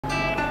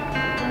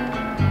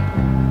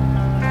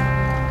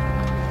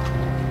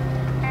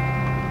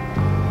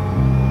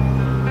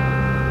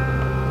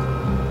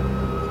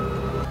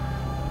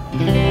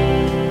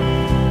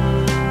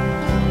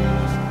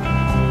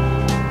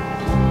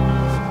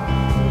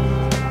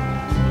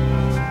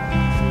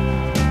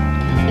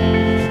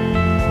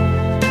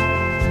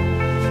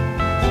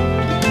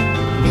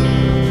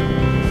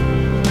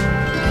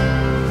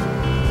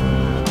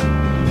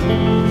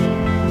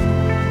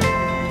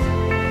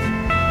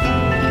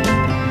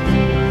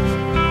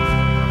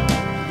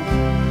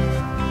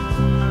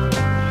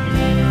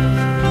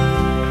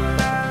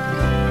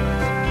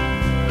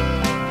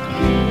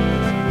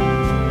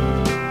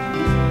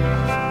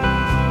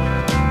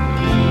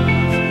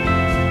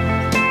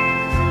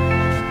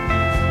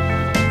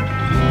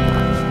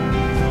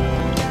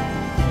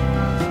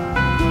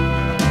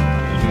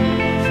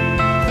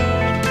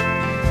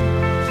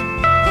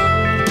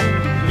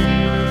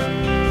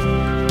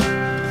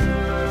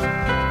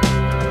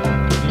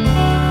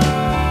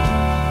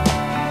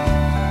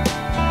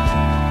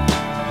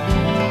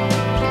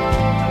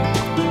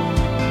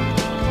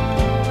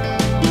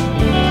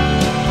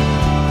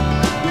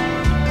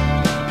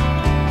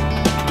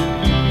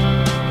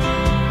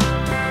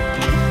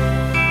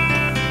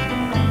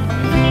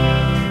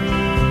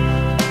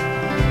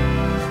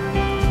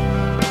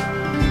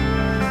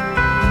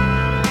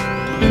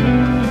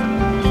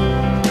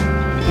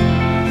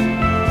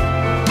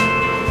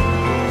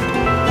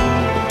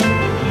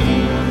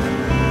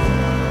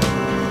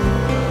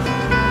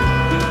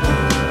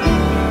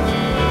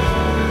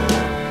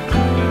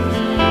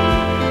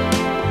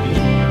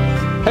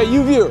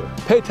you viewer,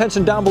 pay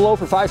attention down below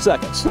for 5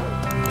 seconds.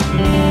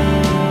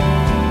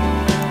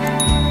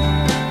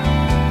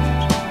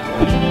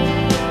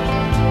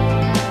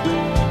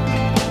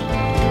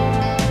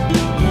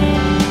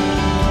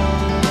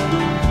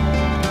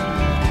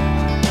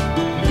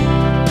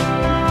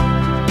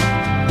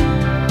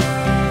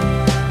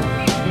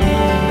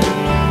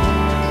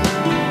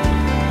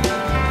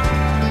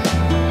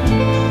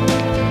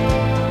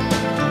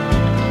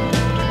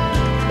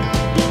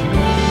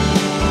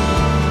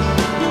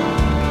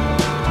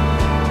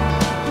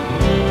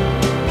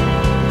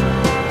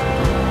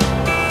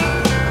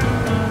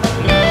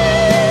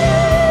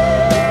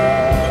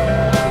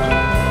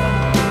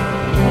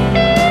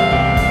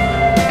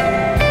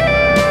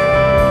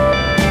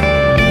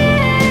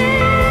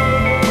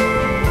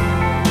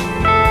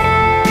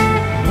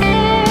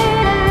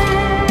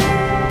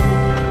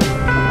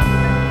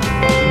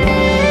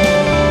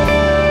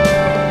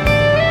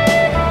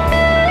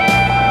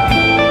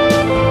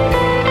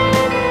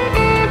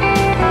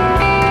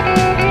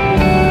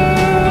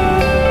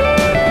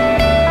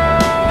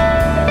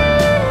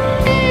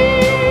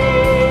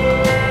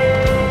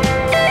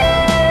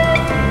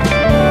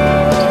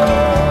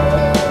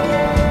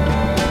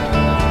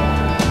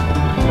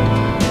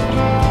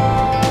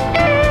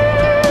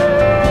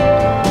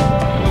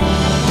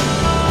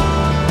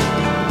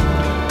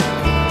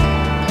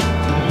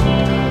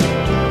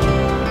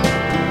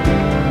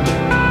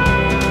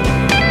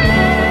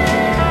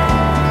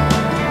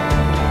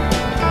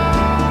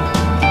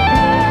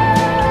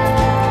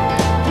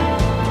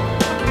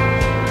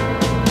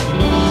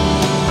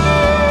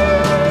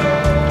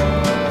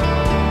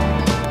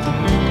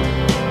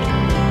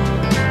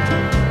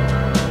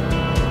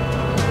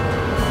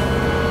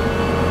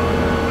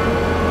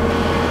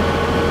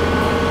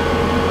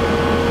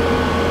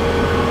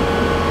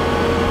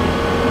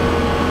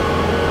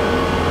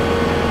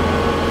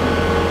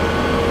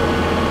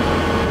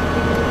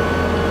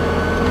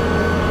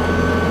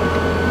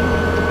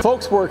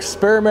 Folks, we're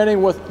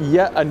experimenting with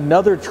yet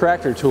another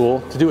tractor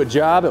tool to do a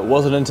job it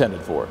wasn't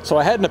intended for. So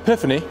I had an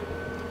epiphany.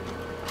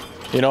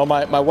 You know,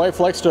 my wife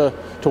likes to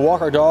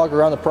walk our dog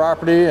around the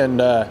property, and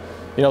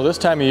you know, this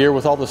time of year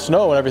with all the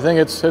snow and everything,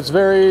 it's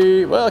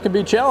very, well, it can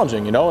be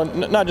challenging, you know,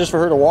 and not just for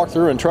her to walk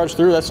through and trudge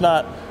through. That's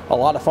not a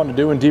lot of fun to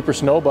do in deeper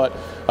snow, but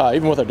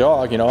even with a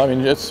dog, you know, I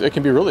mean, it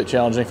can be really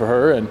challenging for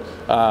her, and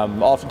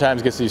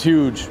oftentimes gets these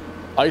huge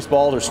ice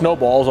balls or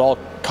snowballs all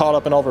caught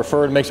up in all of her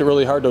fur, and makes it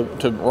really hard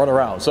to run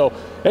around. So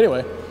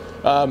anyway,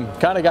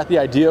 kind of got the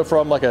idea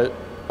from like a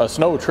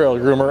snow trail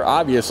groomer,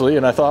 obviously,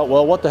 and I thought,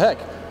 well, what the heck?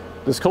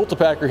 This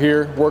Cultipacker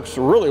here works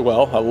really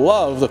well. I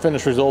love the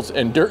finished results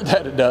in dirt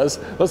that it does.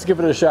 Let's give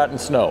it a shot in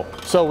snow.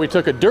 So we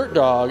took a dirt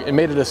dog and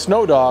made it a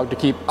snow dog to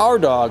keep our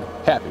dog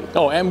happy.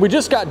 Oh, and we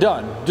just got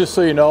done, just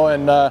so you know,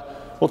 and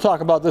we'll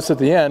talk about this at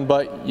the end,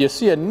 but you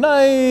see a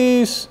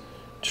nice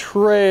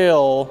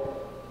trail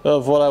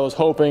of what I was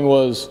hoping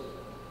was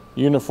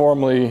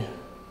uniformly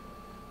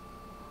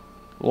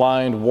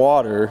lined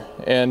water,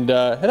 and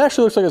it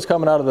actually looks like it's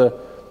coming out of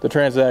the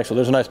transaxle.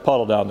 There's a nice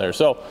puddle down there.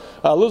 So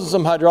losing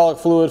some hydraulic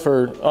fluid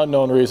for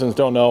unknown reasons,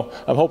 don't know.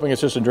 I'm hoping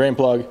it's just a drain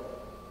plug.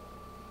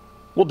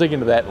 We'll dig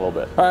into that in a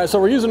little bit. All right, so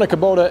we're using a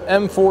Kubota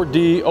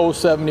M4D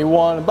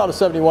 071, about a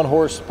 71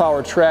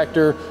 horsepower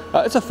tractor.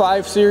 It's a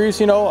 5 series,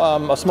 you know,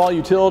 a small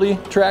utility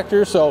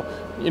tractor. So,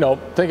 you know,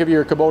 think of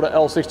your Kubota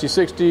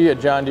L6060, a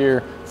John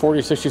Deere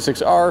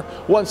 4066R,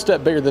 one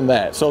step bigger than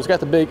that. So it's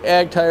got the big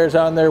ag tires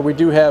on there. We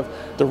do have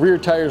the rear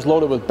tires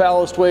loaded with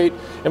ballast weight,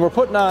 and we're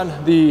putting on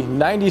the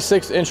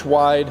 96-inch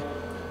wide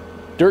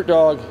Dirt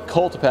Dog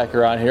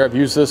Cultipacker on here. I've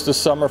used this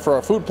summer for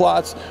our food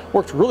plots.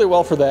 Worked really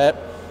well for that.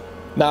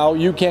 Now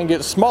you can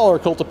get smaller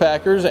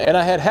Cultipackers, and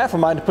I had half of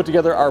mine to put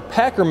together our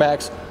Packer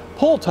Max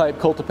pull type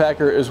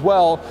Cultipacker as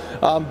well,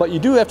 but you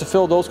do have to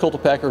fill those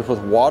Cultipackers with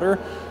water.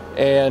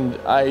 And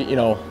you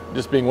know,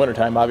 just being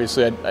wintertime,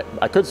 obviously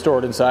I could store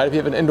it inside. If you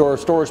have an indoor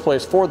storage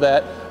place for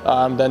that,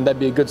 then that'd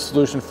be a good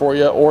solution for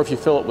you. Or if you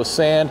fill it with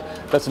sand,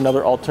 that's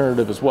another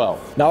alternative as well.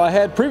 Now, I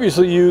had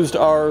previously used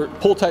our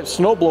pull type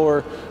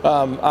snowblower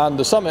on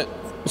the Summit,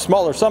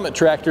 smaller Summit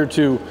tractor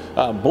to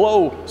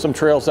blow some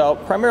trails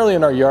out, primarily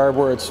in our yard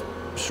where it's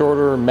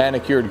shorter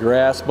manicured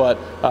grass, but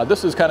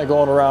this is kind of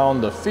going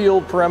around the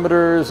field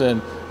perimeters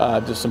and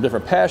just some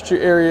different pasture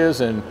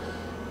areas, and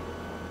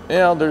you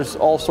know, there's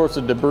all sorts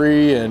of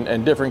debris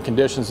and different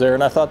conditions there,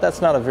 and I thought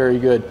that's not a very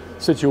good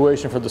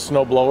situation for the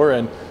snowblower,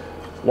 and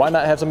why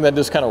not have something that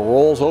just kind of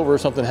rolls over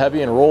something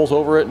heavy and rolls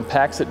over it and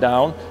packs it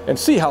down and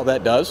see how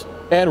that does.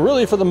 And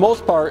really, for the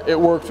most part, it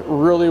worked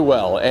really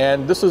well.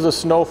 And this is a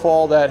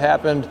snowfall that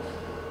happened,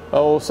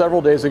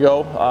 several days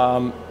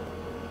ago.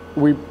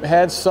 We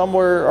had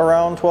somewhere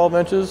around 12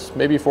 inches,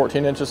 maybe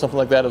 14 inches, something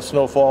like that, of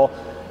snowfall.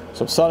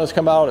 Some sun has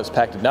come out, it's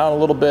packed it down a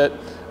little bit.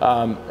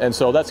 And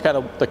so that's kind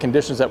of the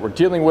conditions that we're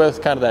dealing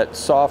with, kind of that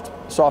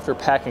softer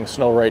packing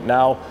snow right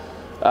now.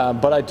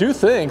 But I do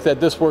think that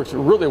this works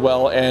really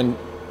well, and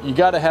you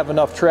got to have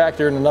enough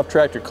tractor and enough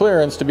tractor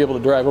clearance to be able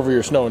to drive over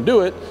your snow and do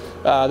it.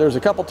 There's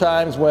a couple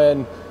times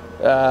when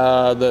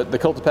the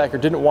Cultipacker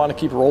didn't want to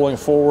keep rolling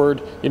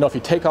forward. You know, if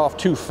you take off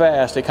too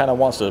fast, it kind of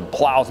wants to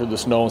plow through the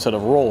snow instead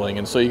of rolling.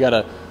 And so you got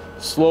to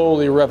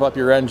slowly rev up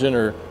your engine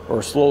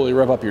or slowly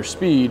rev up your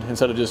speed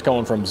instead of just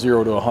going from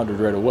 0 to 100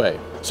 right away.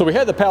 So we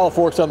had the paddle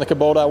forks on the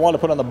Kubota. I wanted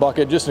to put on the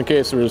bucket just in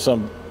case there was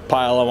some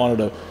pile I wanted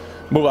to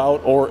move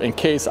out, or in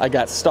case I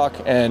got stuck,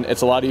 and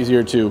it's a lot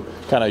easier to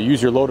kind of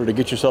use your loader to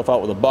get yourself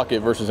out with a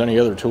bucket versus any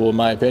other tool, in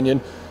my opinion.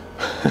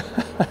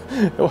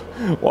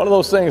 One of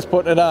those things,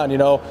 putting it on, you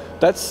know,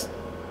 that's,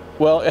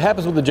 well, it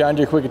happens with the John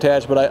Deere Quick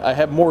Attach, but I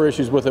have more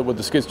issues with it with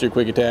the skid steer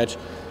Quick Attach.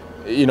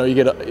 You know, you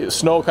get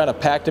snow kind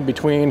of packed in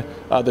between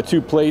the two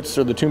plates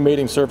or the two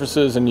mating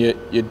surfaces, and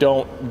you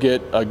don't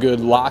get a good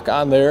lock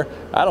on there.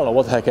 I don't know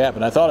what the heck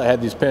happened. I thought I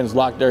had these pins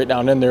locked right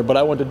down in there, but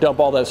I went to dump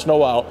all that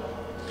snow out,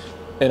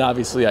 and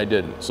obviously I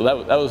didn't. So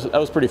that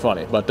was pretty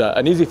funny, but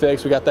an easy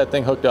fix. We got that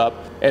thing hooked up,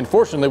 and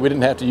fortunately we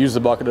didn't have to use the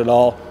bucket at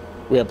all.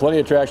 We had plenty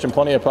of traction,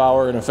 plenty of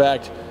power, and in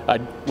fact, I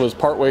was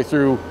partway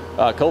through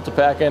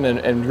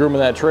Cultipacking and grooming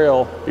that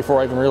trail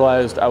before I even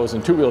realized I was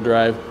in two-wheel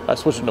drive. I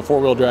switched into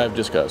four-wheel drive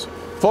just because.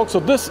 Folks, so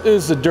this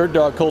is the Dirt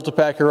Dog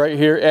Cultipacker right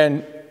here,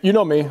 and you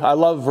know me, I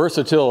love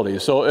versatility.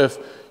 So if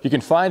you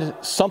can find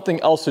something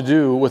else to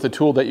do with a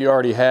tool that you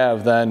already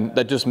have, then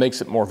that just makes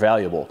it more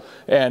valuable.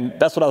 And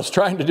that's what I was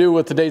trying to do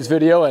with today's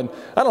video, and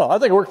I don't know, I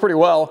think it worked pretty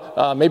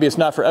well. Maybe it's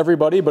not for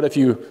everybody, but if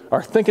you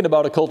are thinking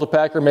about a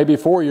Cultipacker, maybe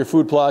for your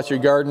food plots, your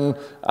garden,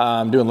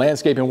 doing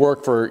landscaping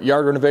work for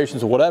yard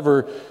renovations or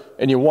whatever,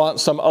 and you want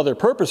some other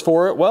purpose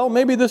for it, well,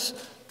 maybe this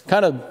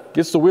kind of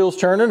gets the wheels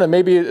turning, and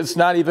maybe it's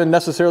not even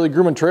necessarily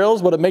grooming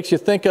trails, but it makes you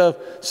think of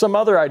some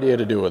other idea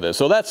to do with it.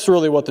 So that's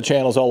really what the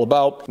channel's all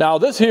about. Now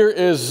this here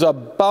is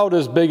about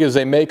as big as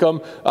they make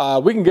them.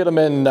 We can get them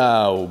in,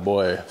 oh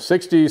boy,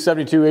 60,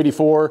 72,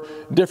 84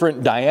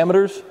 different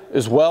diameters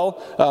as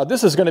well.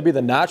 This is going to be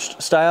the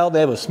notched style.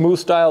 They have a smooth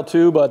style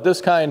too, but this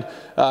kind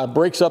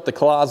breaks up the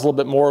claws a little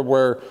bit more,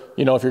 where,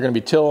 you know, if you're going to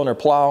be tilling or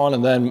plowing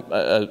and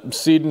then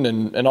seeding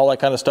and all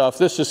that kind of stuff,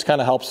 this just kind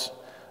of helps,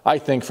 I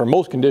think, for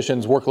most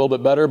conditions, work a little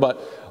bit better. But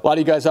a lot of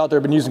you guys out there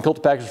have been using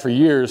Cultipackers for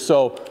years,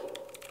 so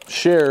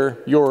share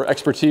your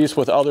expertise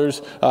with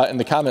others in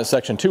the comment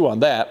section too on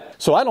that.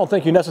 So I don't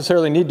think you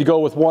necessarily need to go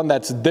with one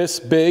that's this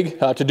big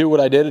to do what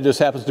I did. It just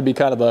happens to be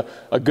kind of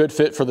a good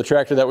fit for the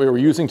tractor that we were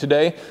using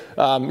today.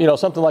 You know,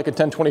 something like a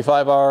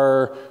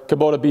 1025R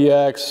Kubota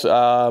BX,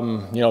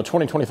 you know,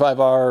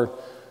 2025R,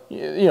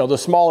 you know, the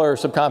smaller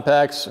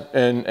subcompacts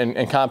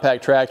and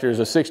compact tractors,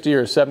 a 60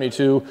 or a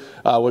 72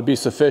 would be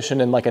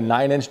sufficient in like a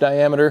 9-inch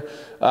diameter.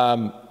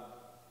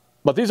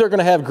 But these are going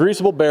to have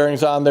greasable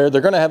bearings on there.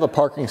 They're going to have a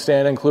parking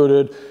stand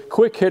included,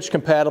 quick hitch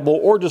compatible,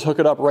 or just hook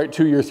it up right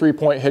to your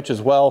 3-point hitch as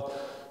well.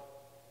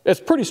 It's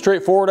pretty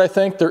straightforward, I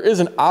think. There is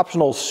an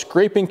optional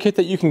scraping kit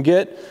that you can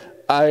get.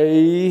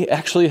 I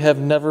actually have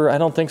never, I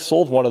don't think,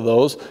 sold one of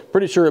those.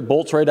 Pretty sure it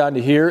bolts right onto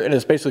here, and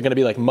it's basically going to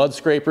be like mud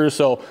scrapers,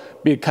 so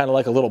be kind of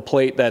like a little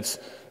plate that's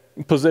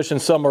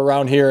positioned somewhere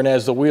around here, and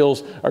as the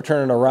wheels are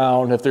turning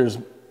around, if there's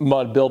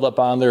mud buildup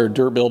on there or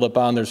dirt buildup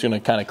on there, it's going to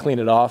kind of clean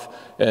it off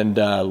and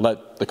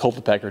let the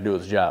Cultipacker do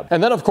its job.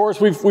 And then, of course,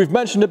 we've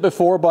mentioned it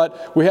before,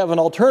 but we have an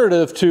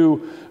alternative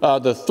to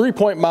the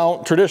 3-point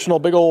mount traditional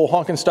big old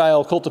honkin'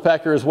 style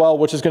Cultipacker as well,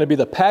 which is going to be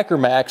the Packer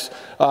Max.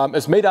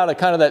 It's made out of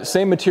kind of that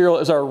same material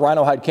as our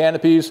rhino hide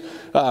canopies,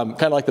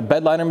 kind of like the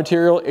bedliner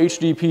material.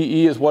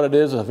 HDPE is what it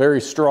is, a very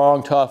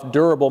strong, tough,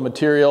 durable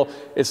material.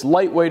 It's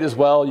lightweight as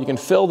well. You can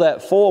fill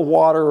that full of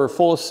water or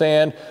full of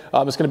sand.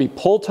 It's going to be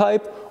pull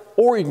type,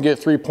 or you can get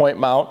 3-point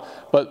mount,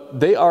 but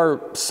they are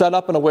set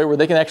up in a way where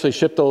they can actually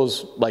ship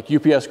those like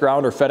UPS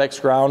ground or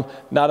FedEx ground,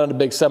 not on a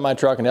big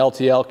semi-truck and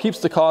LTL. Keeps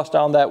the cost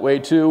down that way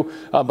too,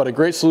 but a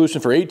great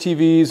solution for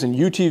ATVs and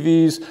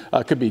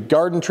UTVs. Could be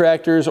garden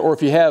tractors, or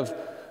if you have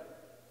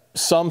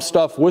some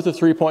stuff with a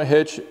 3-point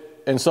hitch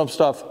and some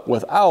stuff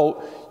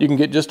without, you can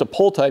get just a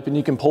pull type and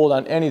you can pull it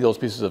on any of those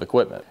pieces of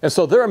equipment. And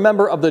so they're a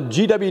member of the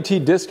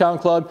GWT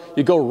discount club.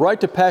 You go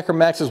right to Packer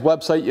Max's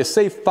website, you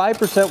save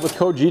 5% with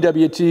code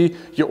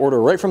GWT, you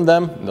order right from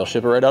them and they'll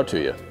ship it right out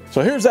to you.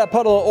 So here's that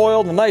puddle of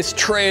oil, the nice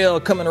trail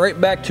coming right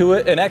back to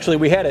it. And actually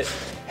we had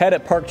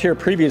it parked here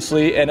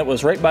previously, and it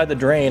was right by the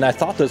drain. I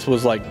thought this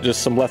was like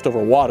just some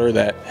leftover water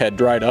that had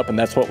dried up, and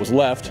that's what was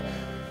left.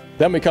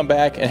 Then we come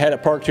back and had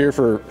it parked here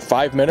for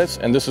 5 minutes,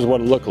 and this is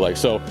what it looked like.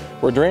 So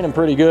we're draining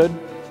pretty good.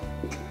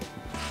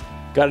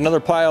 Got another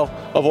pile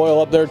of oil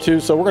up there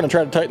too, so we're gonna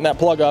try to tighten that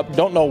plug up.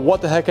 Don't know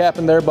what the heck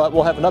happened there, but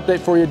we'll have an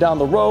update for you down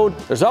the road.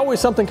 There's always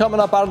something coming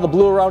up out of the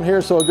blue around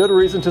here, so a good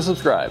reason to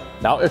subscribe.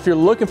 Now, if you're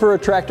looking for a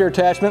tractor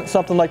attachment,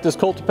 something like this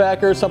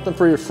Cultipacker, something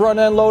for your front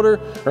end loader,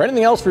 or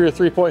anything else for your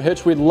 3-point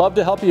hitch, we'd love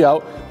to help you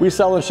out. We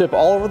sell and ship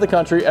all over the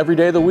country every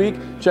day of the week.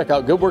 Check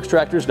out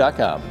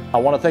goodworkstractors.com. I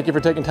wanna thank you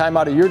for taking time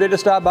out of your day to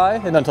stop by,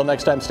 and until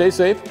next time, stay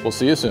safe. We'll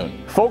see you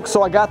soon. Folks,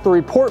 so I got the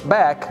report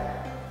back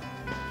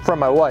from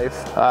my wife,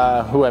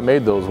 who I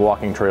made those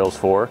walking trails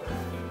for,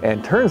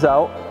 and turns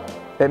out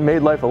it made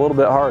life a little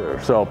bit harder.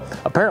 So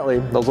apparently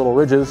those little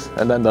ridges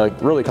and then the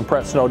really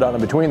compressed snow down in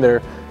between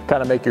there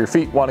kind of make your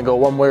feet want to go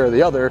one way or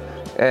the other,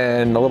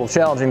 and a little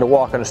challenging to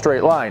walk in a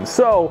straight line.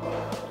 So,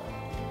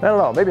 I don't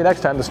know, maybe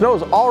next time. The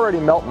snow's already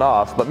melting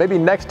off, but maybe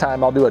next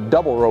time I'll do a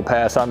double row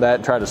pass on that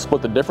and try to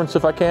split the difference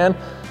if I can.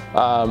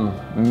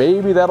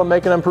 Maybe that'll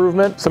make an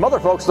improvement. Some other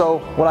folks though,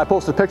 when I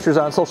posted pictures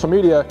on social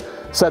media,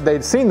 said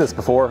they'd seen this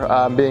before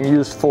being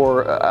used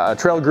for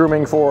trail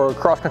grooming for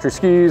cross-country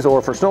skis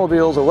or for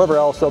snowmobiles or whatever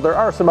else. So there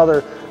are some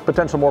other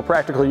potential more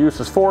practical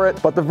uses for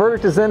it, but the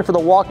verdict is in for the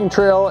walking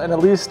trail, and at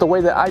least the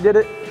way that I did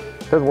it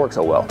doesn't work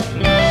so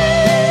well.